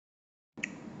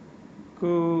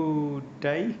Good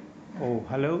day. Oh,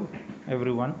 hello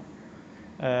everyone.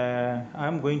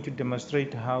 I'm going to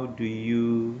demonstrate how do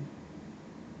you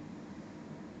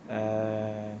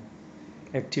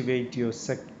activate your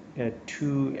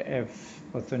 2F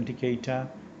authenticator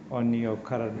on your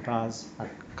Karatbars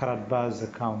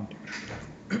account.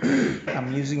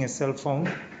 I'm using a cell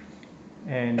phone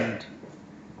and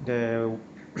the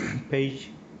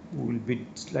page will be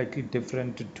slightly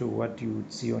different to what you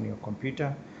would see on your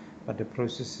computer, but the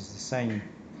process is the same.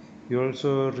 You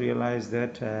also realize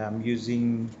that I'm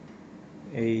using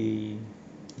a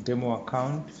demo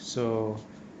account, so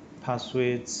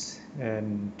passwords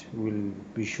and will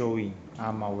be showing.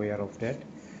 I'm aware of that.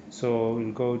 So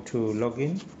we'll go to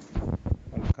login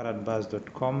on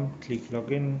karatbars.com, click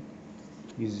login,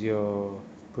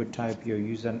 type your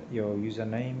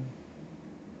username,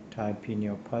 type in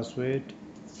your password.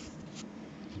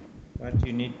 What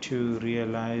you need to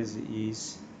realize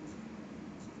is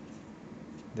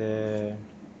I've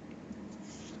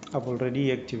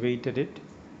already activated it,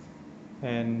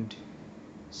 and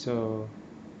so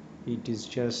it is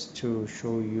just to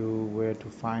show you where to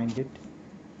find it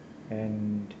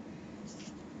and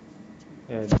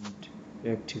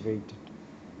activate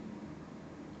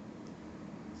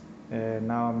it.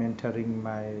 Now I'm entering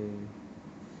my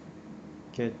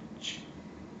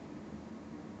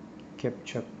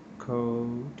captcha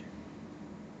code.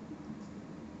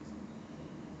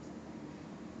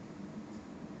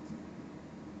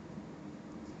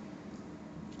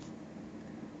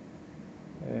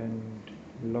 And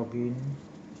login.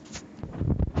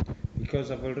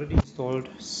 Because I've already installed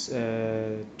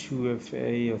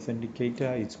 2FA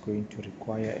authenticator, it's going to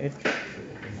require it.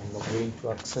 I'm going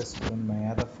to access it on my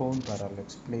other phone, but I'll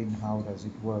explain how does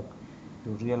it work.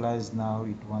 You realize now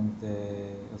it wants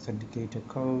the authenticator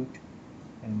code,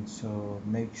 and so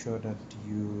make sure that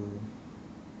you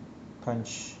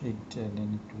punch it, and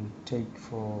then it will take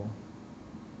for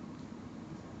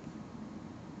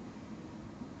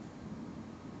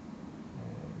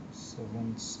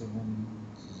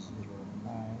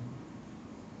 7709.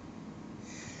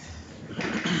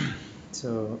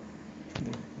 So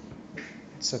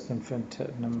second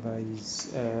factor number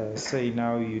is say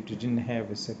now you didn't have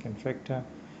a second factor.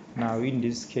 Now in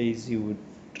this case you would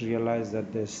realize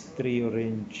that there's 3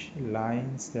 orange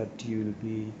lines that will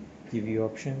be give you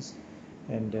options,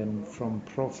 and then from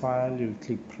profile you'll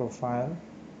click profile,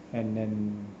 and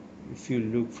then if you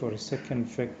look for a second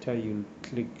factor you'll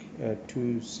click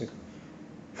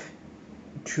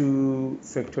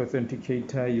 2-factor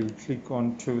authenticator. You'll click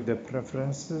onto the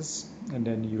preferences, and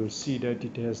then you'll see that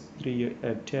it has 3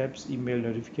 tabs: email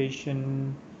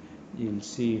notification, you'll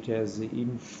see it has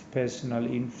personal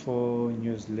info,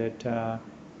 newsletter,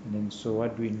 and then so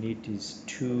what we need is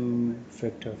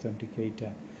 2-factor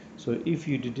authenticator. So if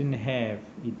you didn't have,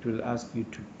 it will ask you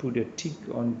to put a tick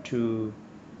onto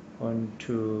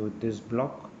this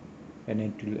block, and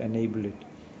it will enable it.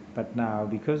 But now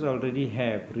because I already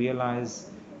have, realize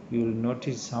you'll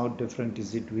notice how different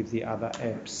is it with the other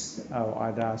apps or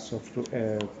other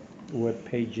software web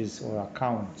pages or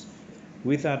accounts.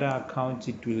 With other accounts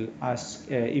it will ask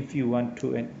if you want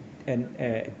to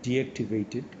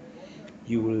deactivate it,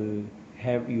 you will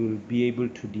be able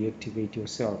to deactivate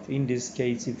yourself. In this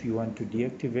case, if you want to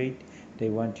deactivate, they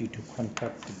want you to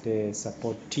contact the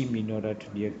support team in order to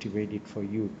deactivate it for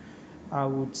you. I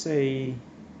would say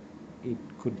it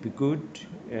could be good,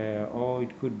 or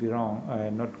it could be wrong,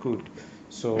 not good.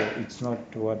 So it's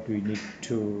not what we need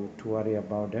to worry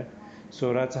about it.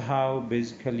 So that's how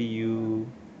basically you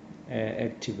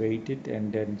activate it.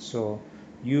 And then so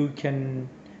you can,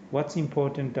 what's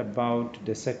important about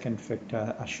the second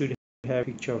factor, I should have a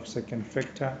picture of second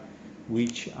factor,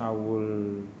 which I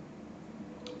will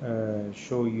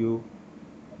show you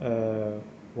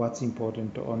what's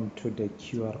important onto the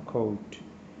QR code.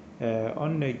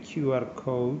 On the QR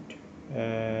code,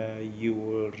 you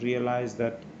will realize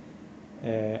that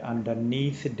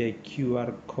underneath the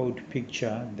QR code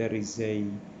picture there is a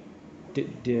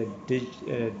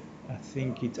I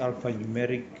think it's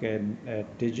alphanumeric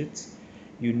digits.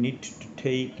 You need to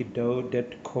take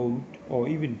that code, or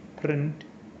even print,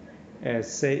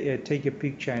 take a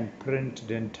picture and print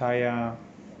the entire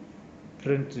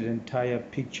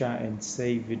picture and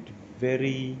save it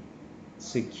very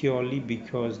securely,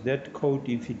 because that code,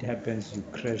 if it happens you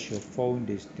crash your phone,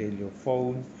 they steal your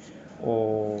phone,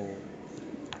 or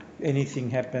anything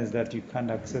happens that you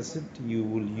can't access it, you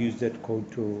will use that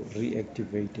code to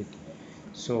reactivate it.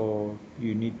 So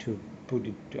you need to put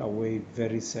it away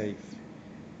very safe.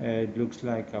 It looks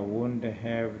like I won't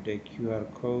have the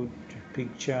QR code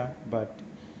picture, but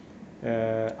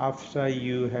after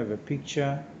you have a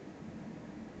picture,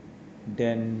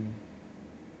 then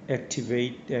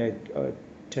activate,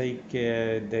 take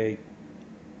the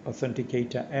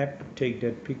authenticator app, take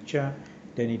that picture,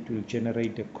 then it will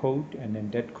generate a code, and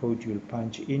then that code you'll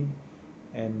punch in,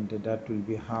 and that will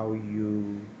be how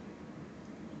you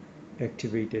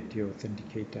activated your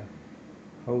authenticator.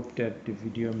 Hope that the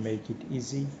video make it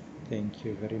easy. Thank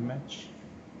you very much.